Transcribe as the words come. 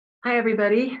Hi,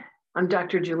 everybody. I'm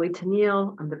Dr. Julie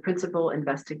Tennille. I'm the Principal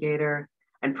Investigator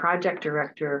and Project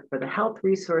Director for the Health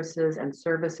Resources and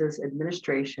Services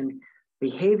Administration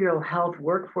Behavioral Health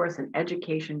Workforce and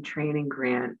Education Training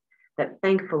Grant that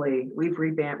thankfully we've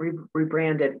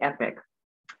rebranded EPIC.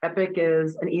 EPIC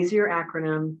is an easier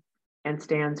acronym and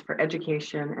stands for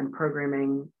Education and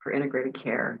Programming for Integrated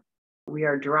Care. We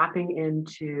are dropping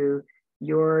into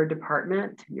your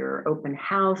department, your open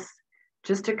house,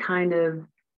 just to kind of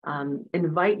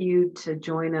invite you to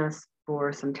join us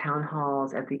for some town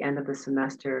halls at the end of the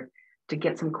semester to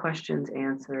get some questions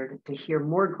answered, to hear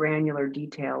more granular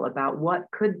detail about what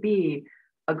could be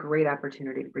a great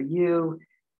opportunity for you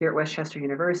here at Westchester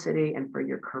University and for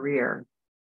your career.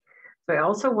 So I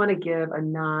also want to give a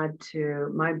nod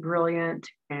to my brilliant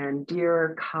and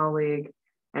dear colleague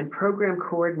and program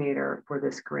coordinator for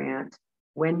this grant,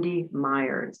 Wendy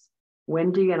Myers.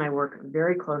 Wendy and I work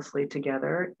very closely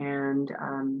together, and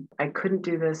I couldn't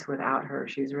do this without her.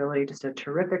 She's really just a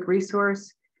terrific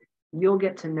resource. You'll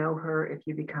get to know her if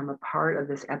you become a part of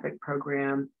this EPIC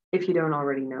program, if you don't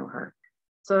already know her.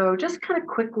 So just kind of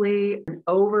quickly, an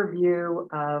overview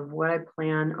of what I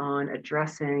plan on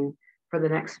addressing for the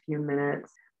next few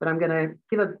minutes, but I'm going to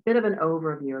give a bit of an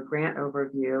overview, a grant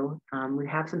overview. We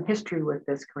have some history with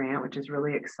this grant, which is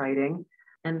really exciting.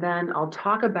 And then I'll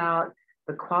talk about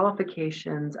the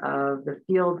qualifications of the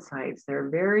field sites. There are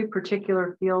very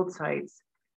particular field sites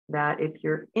that if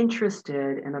you're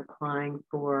interested in applying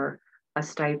for a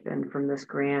stipend from this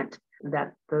grant,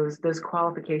 that those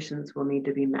qualifications will need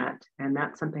to be met. And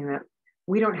that's something that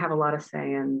we don't have a lot of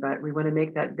say in, but we want to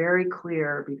make that very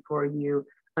clear before you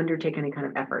undertake any kind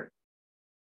of effort.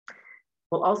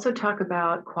 We'll also talk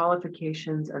about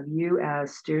qualifications of you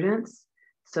as students.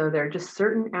 So there are just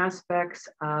certain aspects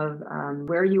of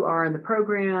where you are in the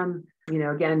program,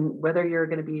 again, whether you're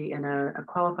going to be in a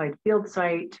qualified field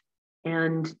site,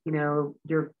 and,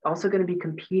 you're also going to be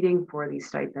competing for these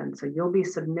stipends. So you'll be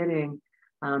submitting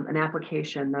an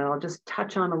application that I'll just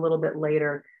touch on a little bit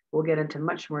later. We'll get into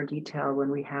much more detail when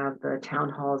we have the town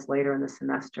halls later in the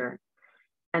semester.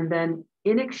 And then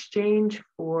in exchange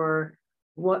for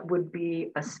what would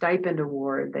be a stipend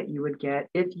award that you would get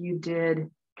if you did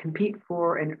compete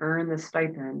for and earn the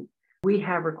stipend, we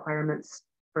have requirements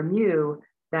from you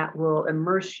that will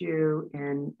immerse you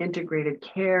in integrated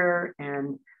care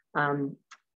and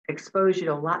expose you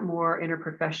to a lot more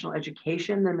interprofessional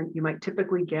education than you might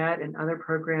typically get in other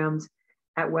programs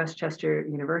at Westchester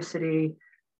University.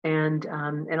 And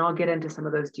I'll get into some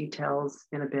of those details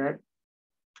in a bit.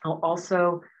 I'll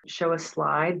also show a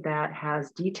slide that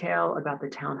has detail about the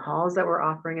town halls that we're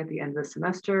offering at the end of the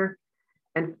semester.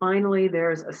 And finally,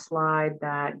 there's a slide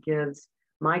that gives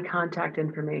my contact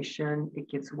information. It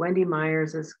gives Wendy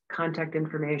Myers' contact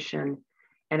information,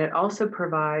 and it also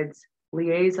provides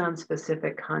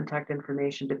liaison-specific contact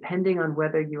information, depending on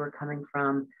whether you are coming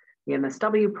from the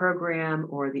MSW program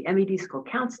or the MED School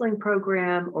Counseling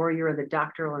program, or you're in the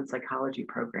doctoral and psychology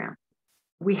program.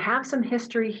 We have some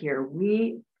history here.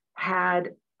 We had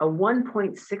a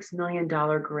 $1.6 million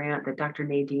grant that Dr.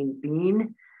 Nadine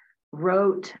Bean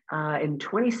wrote in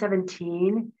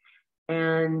 2017.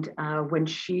 And when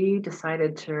she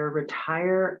decided to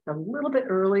retire a little bit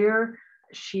earlier,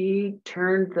 she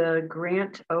turned the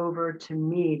grant over to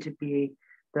me to be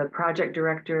the project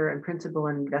director and principal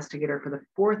investigator for the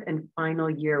fourth and final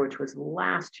year, which was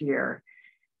last year.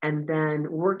 And then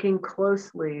working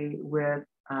closely with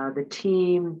the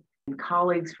team and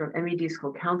colleagues from MED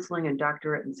School Counseling and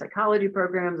doctorate in psychology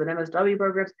programs and MSW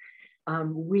programs,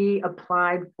 we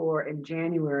applied for in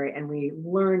January, and we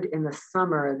learned in the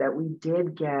summer that we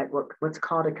did get what's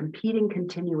called a competing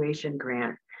continuation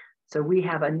grant. So we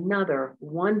have another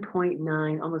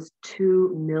 1.9, almost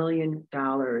 $2 million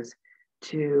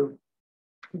to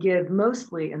give,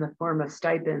 mostly in the form of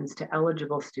stipends to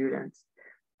eligible students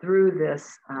through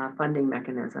this funding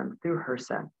mechanism, through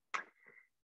HRSA.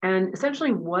 And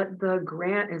essentially what the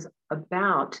grant is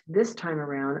about this time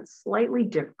around, it's slightly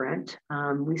different.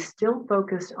 We still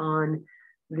focus on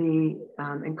the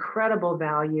incredible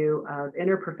value of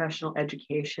interprofessional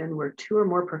education, where two or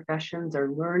more professions are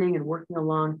learning and working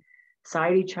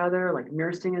alongside each other, like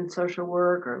nursing and social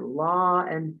work, or law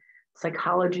and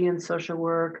psychology and social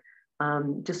work,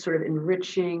 just sort of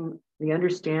enriching the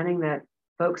understanding that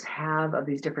folks have of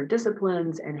these different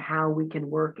disciplines and how we can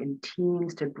work in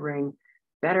teams to bring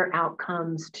better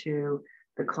outcomes to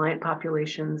the client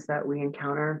populations that we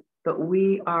encounter. But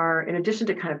we are, in addition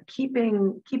to kind of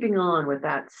keeping on with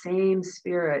that same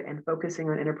spirit and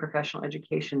focusing on interprofessional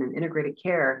education and integrated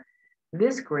care,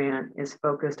 this grant is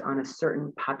focused on a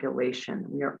certain population.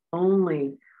 We are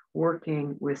only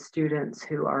working with students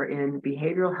who are in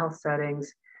behavioral health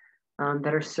settings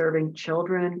that are serving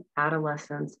children,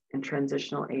 adolescents, and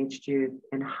transitional aged youth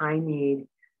in high need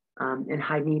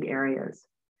areas.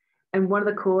 And one of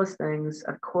the coolest things,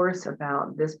 of course,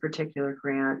 about this particular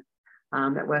grant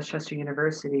at Westchester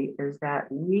University is that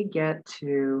we get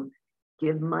to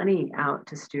give money out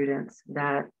to students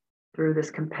that through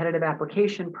this competitive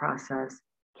application process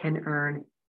can earn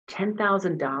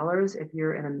 $10,000 if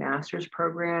you're in a master's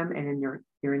program and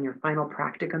you're in your final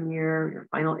practicum year, your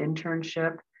final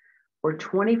internship, or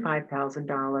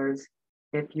 $25,000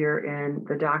 if you're in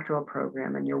the doctoral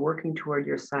program and you're working toward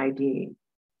your PsyD.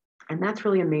 And that's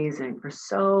really amazing for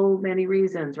so many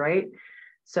reasons, right?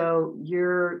 So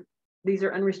these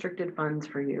are unrestricted funds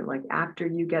for you. Like after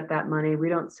you get that money, we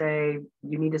don't say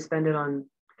you need to spend it on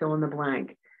fill in the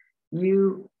blank.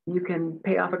 You can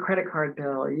pay off a credit card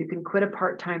bill, or you can quit a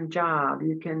part-time job.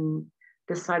 You can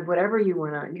decide whatever you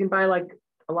want to. You can buy like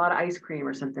a lot of ice cream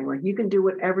or something. Like you can do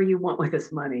whatever you want with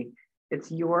this money. It's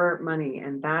your money,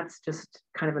 and that's just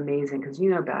kind of amazing because you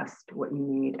know best what you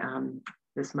need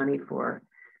this money for.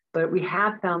 But we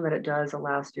have found that it does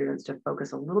allow students to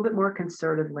focus a little bit more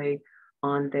concertedly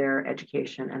on their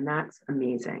education, and that's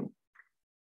amazing.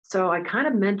 So I kind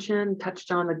of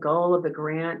touched on the goal of the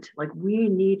grant. Like we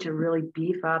need to really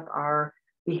beef up our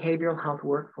behavioral health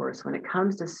workforce when it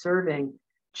comes to serving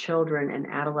children and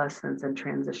adolescents and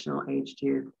transitional aged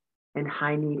youth in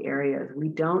high need areas. We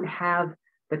don't have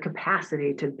the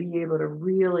capacity to be able to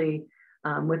really,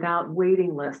 without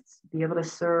waiting lists, be able to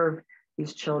serve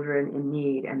these children in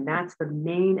need. And that's the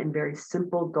main and very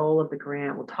simple goal of the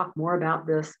grant. We'll talk more about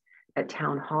this at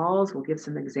town halls. We'll give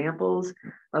some examples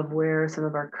of where some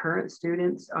of our current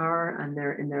students are and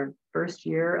they're in their first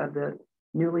year of the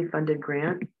newly funded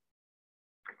grant.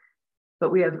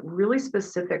 But we have really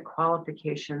specific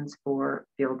qualifications for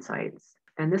field sites.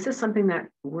 And this is something that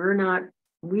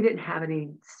we didn't have any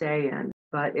say in,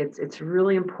 but it's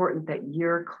really important that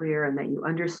you're clear and that you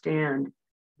understand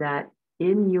that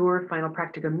in your final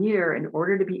practicum year, in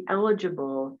order to be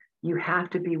eligible, you have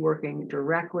to be working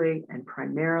directly and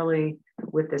primarily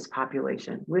with this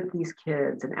population, with these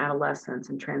kids and adolescents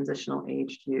and transitional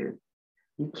aged youth.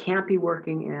 You can't be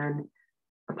working in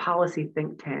a policy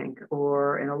think tank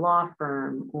or in a law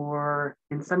firm or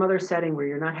in some other setting where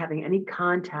you're not having any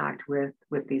contact with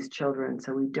these children.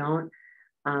 So we don't,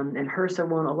 and HRSA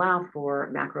won't allow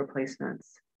for macro placements.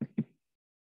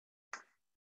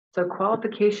 So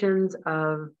qualifications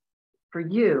for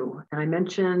you, and I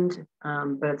mentioned,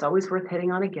 but it's always worth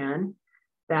hitting on again,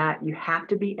 that you have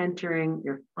to be entering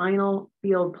your final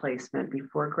field placement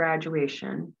before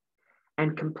graduation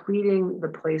and completing the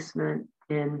placement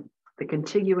in the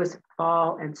contiguous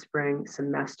fall and spring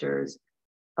semesters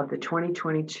of the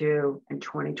 2022 and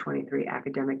 2023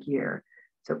 academic year.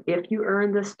 So if you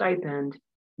earn this stipend,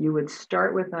 you would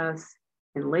start with us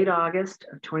in late August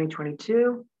of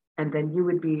 2022, and then you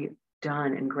would be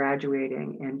done and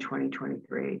graduating in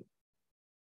 2023.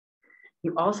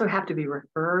 You also have to be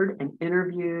referred and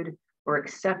interviewed or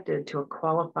accepted to a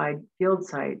qualified field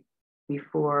site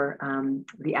before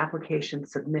the application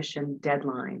submission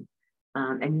deadline.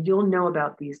 And you'll know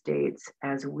about these dates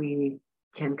as we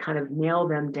can kind of nail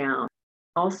them down.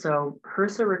 Also,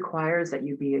 HRSA requires that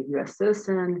you be a US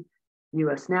citizen,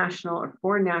 US national, or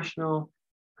foreign national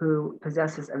who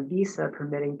possesses a visa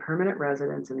permitting permanent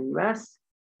residence in the US.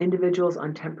 Individuals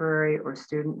on temporary or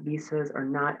student visas are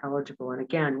not eligible. And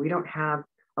again, we don't have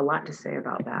a lot to say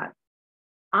about that.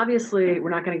 Obviously, we're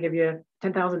not going to give you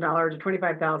 $10,000 or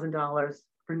 $25,000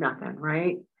 for nothing,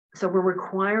 right? So we're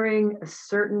requiring a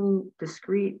certain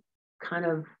discrete kind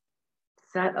of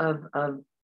set of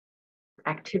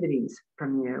activities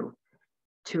from you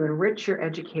to enrich your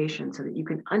education so that you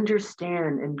can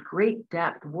understand in great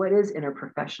depth what is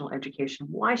interprofessional education.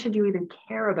 Why should you even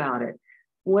care about it?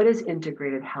 What is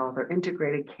integrated health or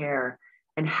integrated care?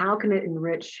 And how can it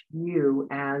enrich you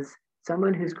as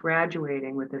someone who's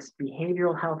graduating with this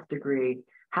behavioral health degree?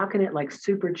 How can it like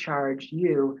supercharge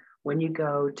you when you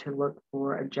go to look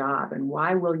for a job? And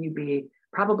why will you be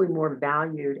probably more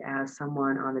valued as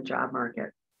someone on the job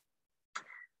market?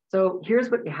 So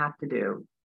here's what you have to do.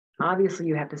 Obviously,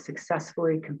 you have to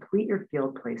successfully complete your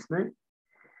field placement.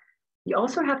 You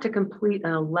also have to complete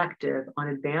an elective on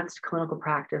advanced clinical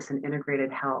practice and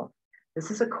integrated health.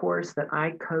 This is a course that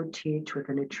I co-teach with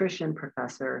a nutrition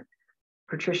professor,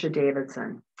 Patricia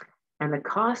Davidson. And the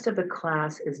cost of the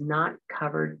class is not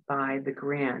covered by the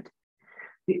grant.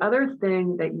 The other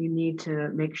thing that you need to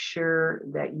make sure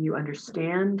that you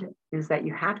understand is that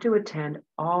you have to attend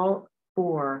all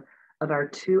 4 of our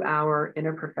 2-hour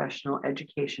interprofessional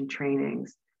education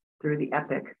trainings through the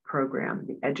EPIC program,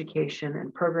 the Education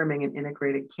and Programming and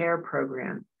Integrated Care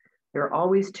program. There are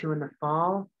always 2 in the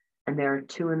fall, and there are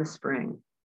 2 in the spring.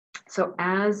 So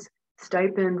as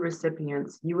stipend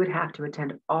recipients, you would have to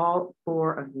attend all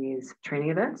 4 of these training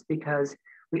events, because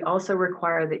we also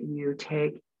require that you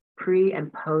take pre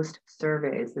and post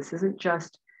surveys. This isn't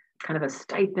just kind of a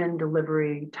stipend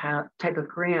delivery type of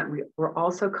grant. We're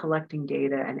also collecting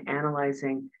data and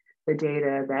analyzing the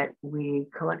data that we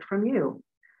collect from you.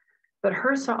 But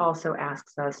HRSA also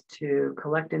asks us to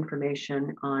collect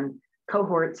information on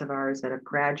cohorts of ours that have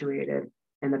graduated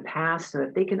in the past, so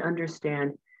that they can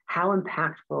understand how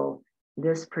impactful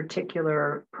this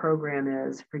particular program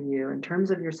is for you in terms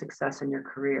of your success in your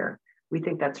career. We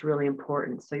think that's really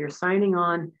important. So you're signing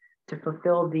on to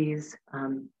fulfill these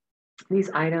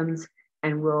items,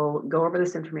 and we'll go over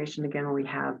this information again when we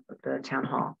have the town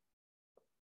hall.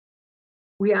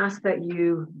 We ask that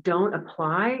you don't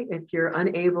apply if you're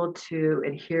unable to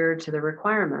adhere to the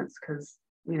requirements, because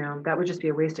that would just be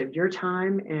a waste of your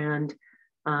time. And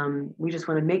we just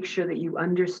want to make sure that you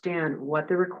understand what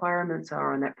the requirements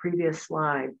are on that previous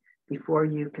slide before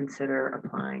you consider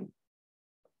applying.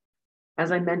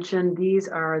 As I mentioned, these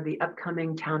are the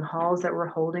upcoming town halls that we're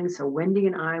holding. So Wendy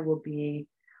and I will be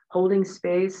holding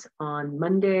space on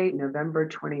Monday, November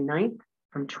 29th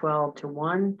from 12 to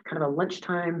 1, kind of a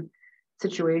lunchtime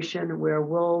situation where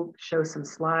we'll show some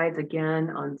slides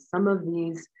again on some of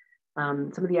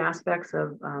the aspects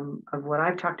of what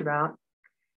I've talked about.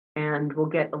 And we'll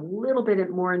get a little bit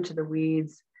more into the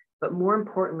weeds, but more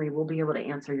importantly, we'll be able to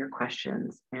answer your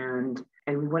questions. And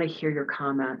we want to hear your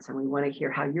comments, and we want to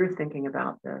hear how you're thinking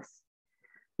about this.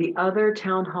 The other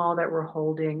town hall that we're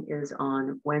holding is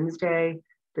on Wednesday,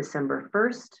 December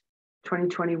 1st,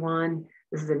 2021.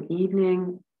 This is an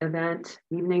evening event,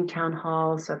 evening town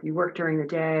hall. So if you work during the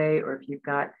day, or if you've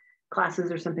got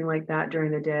classes or something like that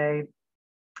during the day,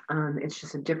 it's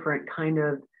just a different kind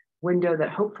of window that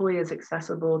hopefully is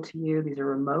accessible to you. These are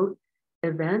remote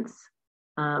events.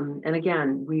 And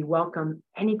again, we welcome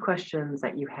any questions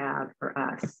that you have for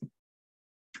us.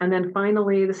 And then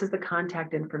finally, this is the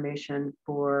contact information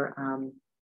for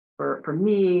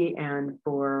me and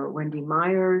for Wendy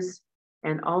Myers.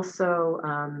 And also,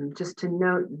 just to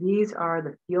note, these are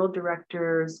the field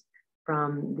directors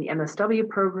from the MSW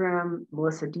program,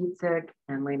 Melissa Dietzick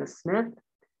and Lena Smith.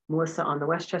 Melissa on the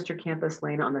Westchester campus,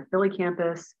 Lena on the Philly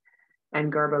campus,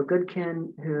 and Garbo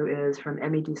Goodkin, who is from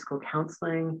MED School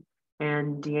Counseling,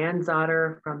 and Deanne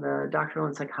Zotter from the Doctoral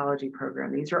in Psychology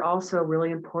program. These are also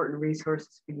really important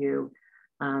resources for you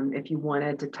if you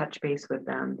wanted to touch base with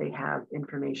them. They have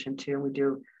information too, and we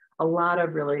do a lot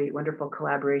of really wonderful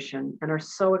collaboration, and are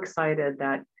so excited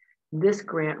that this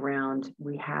grant round,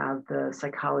 we have the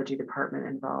psychology department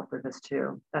involved with us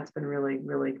too. That's been really,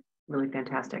 really, really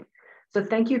fantastic. So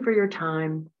thank you for your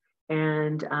time.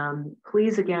 And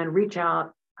please, again, reach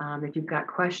out if you've got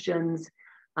questions,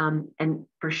 and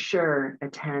for sure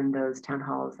attend those town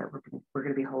halls that we're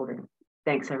going to be holding.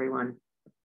 Thanks, everyone.